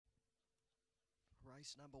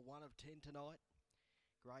Race number 1 of 10 tonight.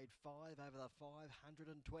 Grade 5 over the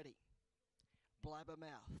 520.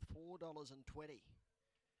 Blabbermouth, $4.20.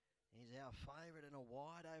 Is our favourite in a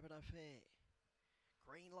wide open affair.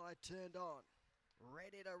 Green light turned on.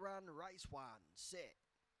 Ready to run, race 1. Set.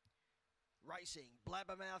 Racing,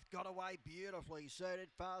 Blabbermouth got away beautifully, suited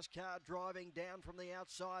fast car driving down from the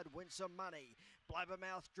outside, Win Some Money.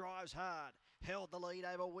 Blabbermouth drives hard, held the lead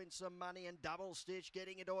over Win Some Money and Double Stitch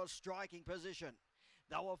getting into a striking position.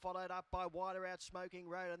 They were followed up by Wider Out Smoking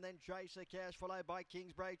Road and then Chase the Cash, followed by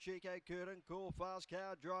Kingsbury, Chico, Curtin, Cool, fast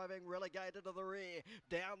car driving, relegated to the rear.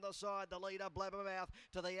 Down the side, the leader, Blabbermouth,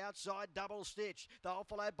 to the outside, Double Stitch. They were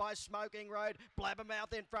followed by Smoking Road,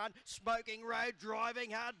 Blabbermouth in front, Smoking Road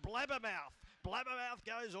driving hard, Blabbermouth. Blabbermouth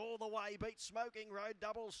goes all the way, beats Smoking Road,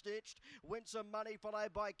 Double Stitched. Win Some Money,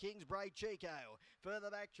 followed by Kingsbury, Chico. Further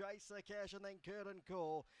back, Chase the Cash and then Curtin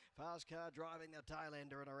Cool. Fast car driving the tail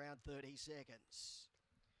ender in around 30 seconds.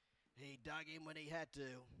 He dug in when he had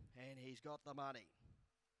to, and he's got the money.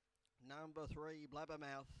 Number 3,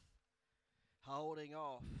 Blabbermouth, holding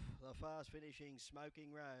off the fast finishing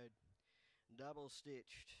Smoking Road. Double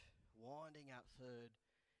Stitched, winding up third,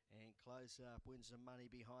 and close up, Win Some Money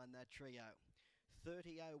behind that trio.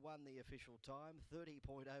 30.01 the official time,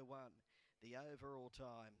 30.01 the overall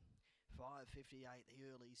time. 5.58 the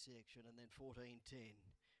early section, and then 14.10,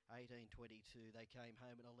 18.22. They came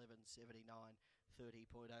home at 11.79,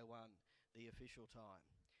 30.01 the official time.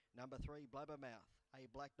 Number 3, Blabbermouth, a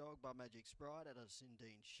black dog by Magic Sprite at a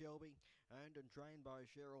Sindine Shelby, owned and trained by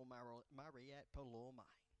Cheryl Murray at Palorme.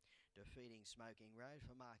 Defeating Smoking Road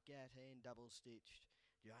for Mark Gatt and Double Stitched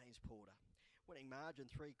James Porter. Winning margin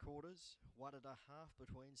 3/4, 1.5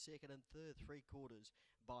 between second and third, 3/4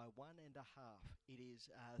 by 1.5. It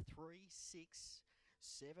is 3, 6,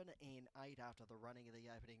 7 and 8 after the running of the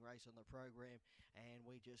opening race on the program, and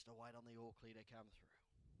we just await on the all clear to come through.